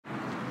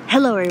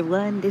Hello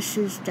everyone, this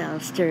is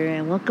Dalster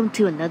and welcome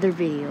to another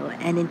video.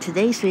 And in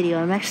today's video,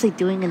 I'm actually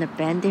doing an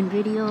abandoned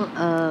video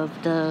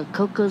of the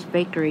Coco's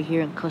Bakery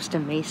here in Costa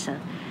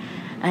Mesa.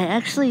 I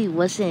actually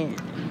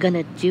wasn't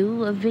gonna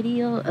do a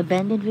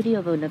abandoned video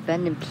of an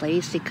abandoned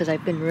place because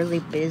I've been really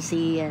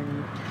busy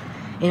and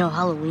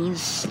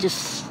Halloween's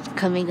just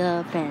coming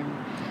up and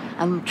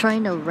I'm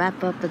trying to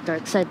wrap up the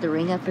Dark Side of the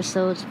Ring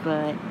episodes,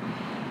 but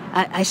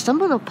I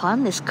stumbled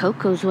upon this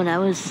Coco's when I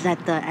was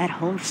at the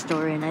at-home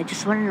store, and I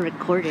just wanted to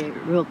record it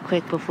real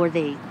quick before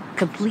they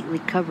completely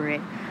cover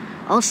it.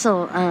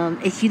 Also,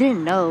 if you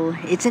didn't know,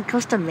 it's in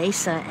Costa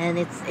Mesa, and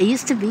it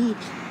used to be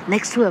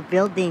next to a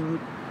building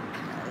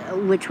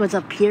which was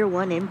a Pier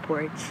 1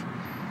 Imports,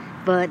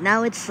 but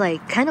now it's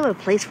like kind of a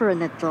place for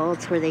an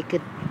adults where they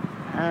could,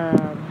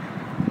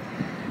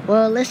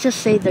 well, let's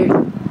just say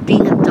they're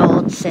being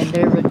adults and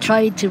they're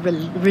trying to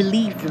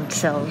relieve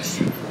themselves,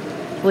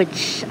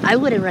 which I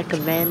wouldn't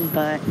recommend,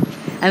 but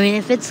I mean,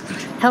 if it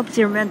helps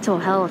your mental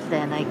health,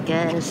 then I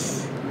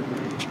guess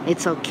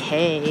it's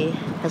okay,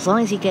 as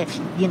long as you get,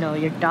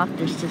 your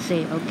doctors to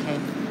say okay.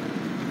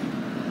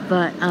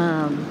 But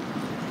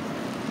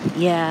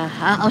yeah,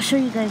 I'll show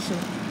you guys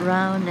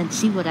around and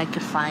see what I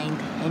could find,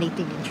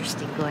 anything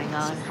interesting going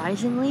on.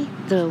 Surprisingly,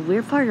 the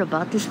weird part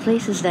about this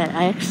place is that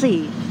I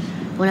actually,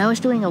 when I was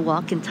doing a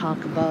walk and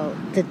talk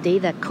about the day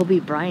that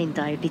Kobe Bryant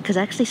died, because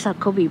I actually saw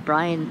Kobe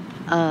Bryant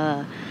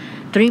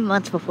 3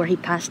 months before he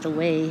passed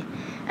away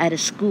at a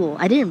school.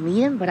 I didn't meet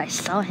him, but I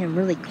saw him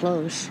really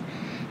close.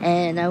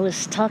 And I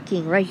was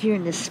talking right here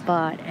in this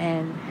spot,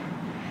 and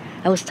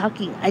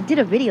I did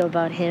a video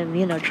about him,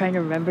 trying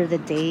to remember the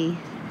day,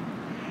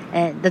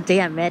 and the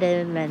day I met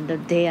him, and the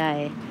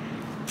day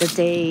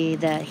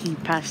that he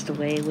passed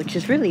away, which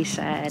is really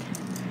sad.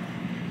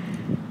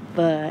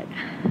 But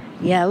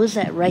yeah, I was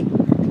at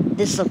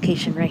this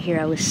location right here.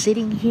 I was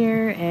sitting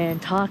here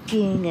and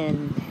talking,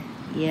 and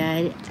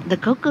yeah, the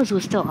Coco's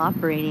was still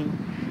operating.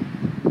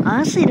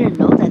 Honestly, I didn't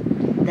know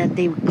that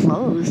they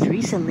closed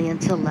recently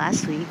until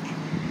last week.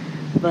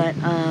 But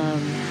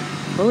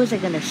what was I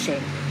gonna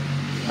say?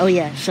 Oh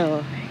yeah,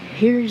 so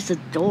here's the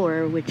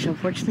door, which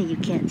unfortunately you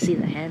can't see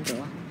the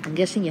handle. I'm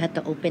guessing you have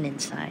to open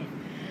inside.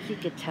 As you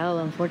could tell,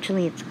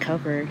 unfortunately it's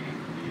covered.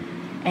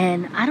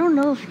 And I don't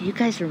know if you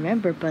guys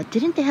remember, but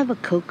didn't they have a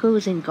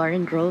Coco's in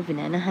Garden Grove in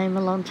Anaheim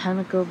a long time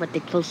ago, but they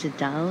closed it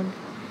down?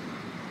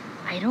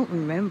 I don't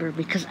remember,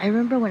 because I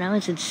remember when I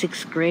was in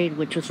 6th grade,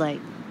 which was like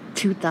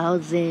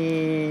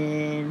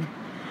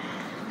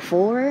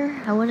 2004,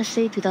 I want to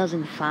say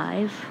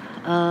 2005.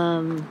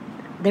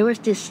 There was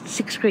this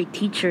 6th grade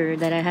teacher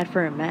that I had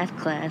for a math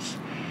class,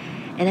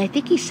 and I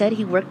think he said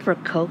he worked for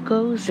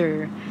Coco's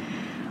or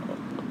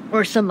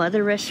some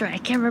other restaurant. I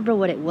can't remember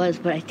what it was,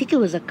 but I think it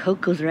was a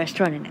Coco's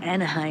restaurant in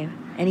Anaheim.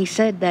 And he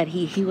said that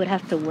he would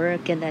have to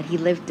work and that he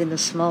lived in a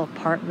small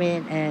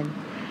apartment, and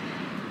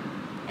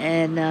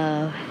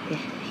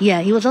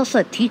yeah, he was also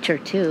a teacher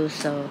too,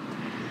 so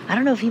I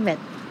don't know if he met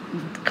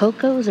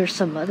Coco's or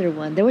some other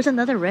one. There was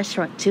another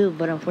restaurant too,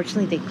 but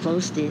unfortunately they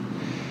closed it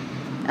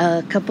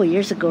a couple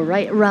years ago,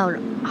 right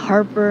around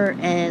Harper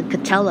and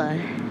Catella.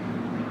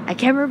 I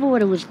can't remember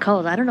what it was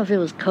called. I don't know if it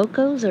was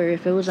Coco's or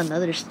if it was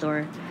another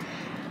store.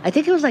 I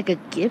think it was like a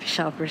gift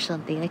shop or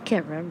something. I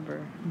can't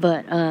remember.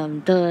 But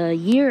the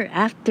year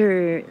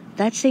after,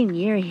 that same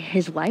year,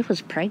 his wife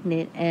was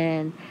pregnant,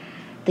 and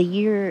the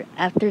year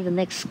after the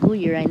next school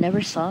year, I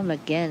never saw him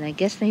again. I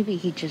guess maybe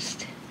he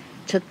just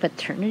took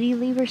paternity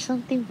leave or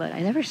something, but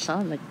I never saw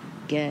him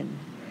again.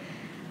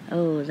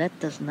 Oh, that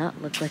does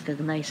not look like a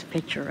nice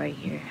picture right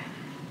here.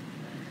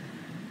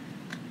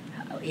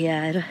 Oh,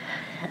 yeah,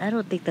 I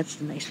don't think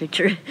that's a nice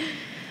picture.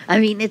 I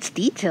mean, it's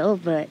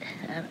detailed, but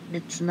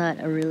it's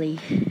not a really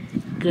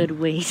good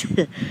way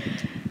to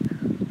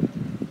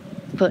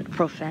put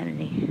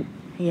profanity.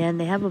 Yeah, and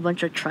they have a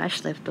bunch of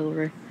trash left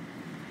over.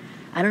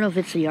 I don't know if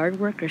it's yard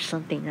work or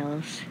something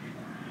else.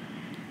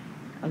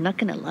 I'm not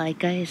gonna lie,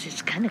 guys,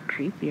 it's kind of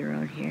creepy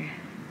around here.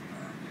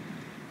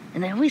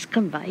 And I always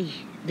come by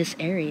this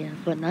area,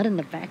 but not in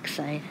the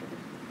backside.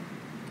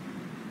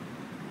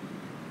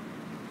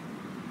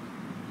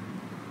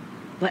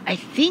 But I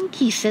think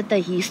he said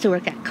that he used to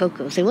work at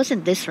Coco's. It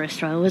wasn't this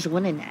restaurant, it was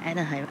one in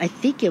Anaheim. I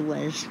think it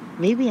was.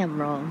 Maybe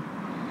I'm wrong.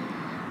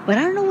 But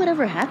I don't know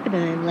whatever happened to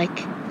him.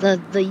 Like,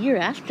 the year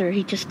after,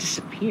 he just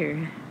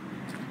disappeared.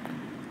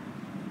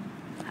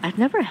 I've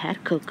never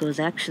had Coco's,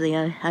 actually.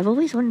 I've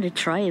always wanted to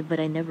try it, but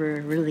I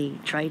never really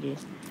tried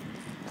it.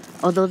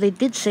 Although they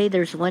did say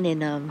there's one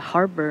in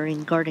Harbor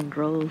in Garden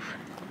Grove,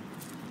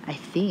 I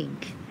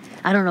think.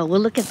 I don't know. We'll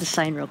look at the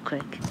sign real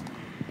quick.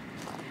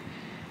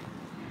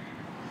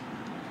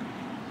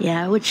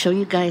 Yeah, I would show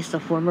you guys the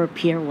former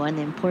Pier 1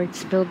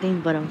 Imports building,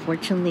 but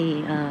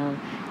unfortunately,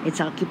 it's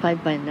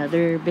occupied by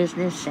another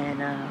business,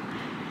 and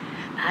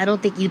I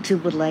don't think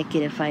YouTube would like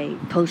it if I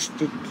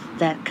posted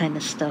that kind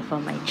of stuff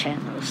on my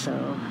channel,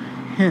 so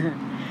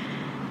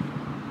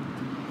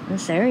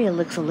this area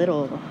looks a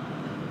little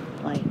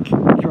like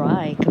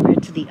dry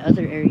compared to the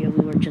other area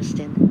we were just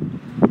in.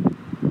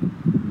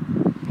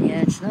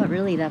 Yeah, it's not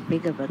really that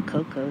big of a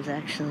Coco's,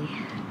 actually.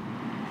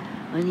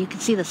 And you can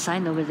see the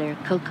sign over there,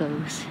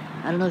 Coco's.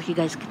 I don't know if you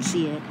guys can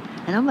see it.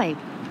 I know my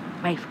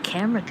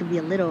camera can be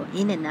a little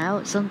in and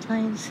out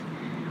sometimes,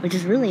 which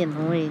is really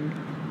annoying.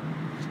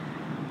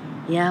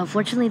 Yeah,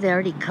 unfortunately they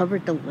already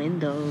covered the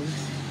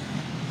windows.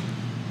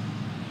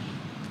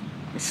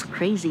 It's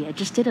crazy. I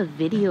just did a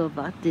video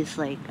about this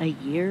like a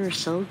year or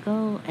so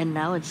ago, and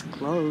now it's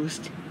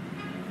closed.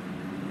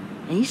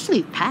 It used to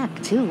be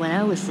packed too when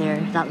I was there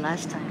that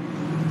last time.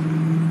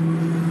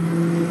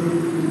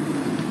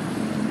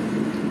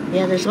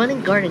 Yeah, there's one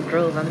in Garden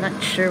Grove. I'm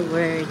not sure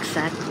where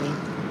exactly.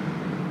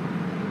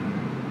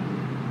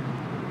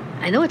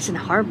 I know it's in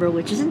Harbor,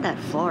 which isn't that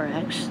far,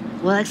 actually.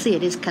 Well, actually,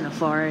 it is kind of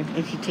far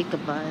if you take the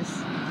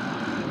bus.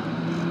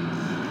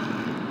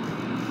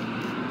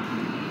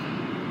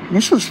 And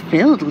this was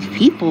filled with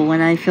people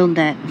when I filmed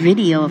that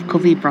video of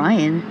Kobe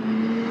Bryant.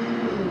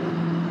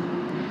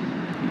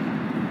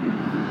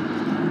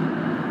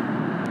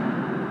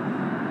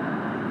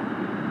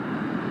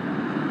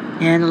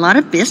 And a lot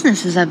of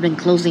businesses have been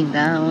closing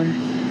down.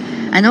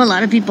 I know a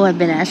lot of people have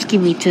been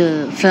asking me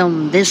to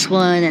film this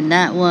one and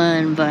that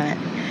one, but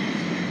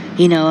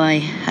you know,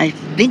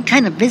 I've been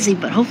kind of busy,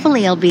 but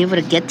hopefully I'll be able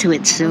to get to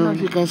it soon. I don't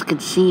know if you guys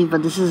could see,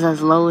 but this is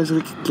as low as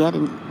we could get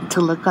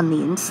to look on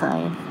the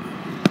inside.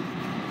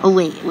 Oh,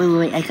 wait,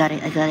 I got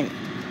it.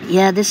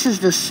 Yeah, this is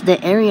the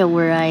area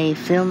where I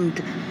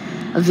filmed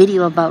a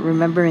video about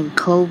remembering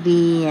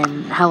Kobe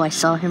and how I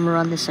saw him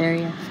around this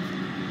area.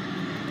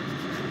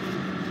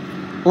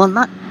 Well,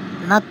 not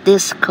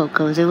this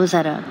Coco's. It was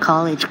at a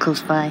college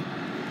close by.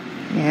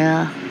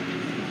 Yeah.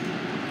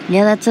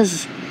 Yeah, that's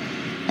as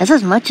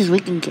much as we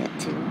can get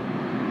to.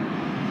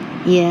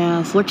 Yeah,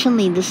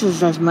 unfortunately, this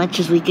is as much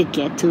as we could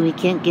get to. We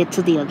can't get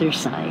to the other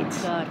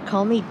sides. God,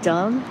 call me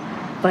dumb,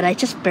 but I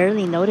just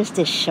barely noticed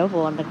this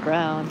shovel on the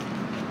ground.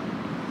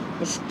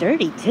 It's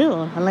dirty too,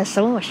 unless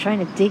someone was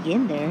trying to dig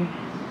in there.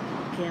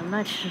 Okay,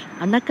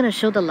 I'm not gonna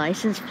show the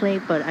license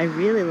plate, but I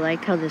really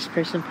like how this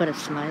person put a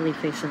smiley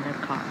face in their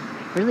car.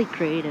 Really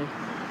creative.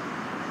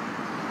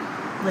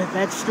 But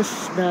that's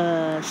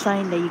the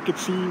sign that you could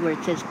see where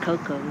it says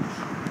Coco's.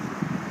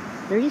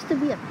 There used to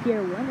be a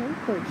Pier 1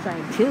 import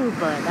sign too,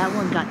 but that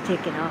one got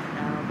taken off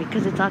now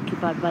because it's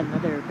occupied by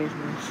another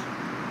business.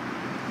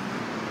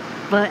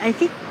 But I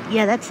think,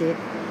 yeah, that's it.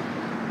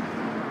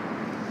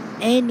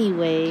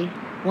 Anyway,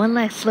 one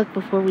last look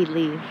before we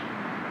leave.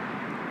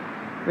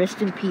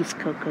 Rest in peace,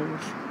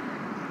 Coco's.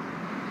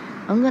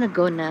 I'm gonna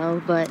go now,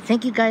 but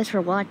thank you guys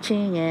for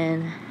watching,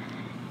 and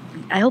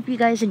I hope you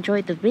guys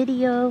enjoyed the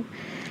video.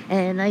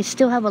 And I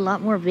still have a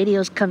lot more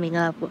videos coming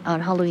up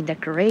on Halloween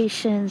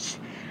decorations.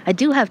 I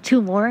do have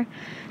 2 more.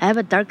 I have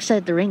a Dark Side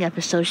of the Ring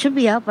episode. Should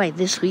be out by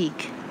this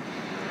week.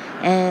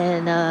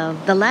 And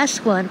the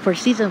last one for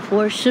season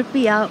 4 should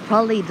be out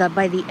probably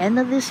by the end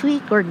of this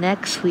week or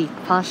next week,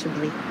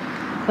 possibly.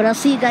 But I'll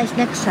see you guys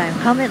next time.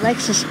 Comment, like,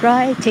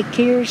 subscribe. Take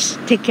care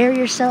of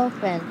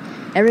yourself and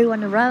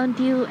everyone around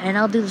you. And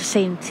I'll do the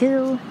same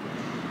too.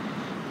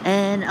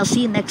 And I'll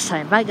see you next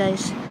time. Bye,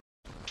 guys.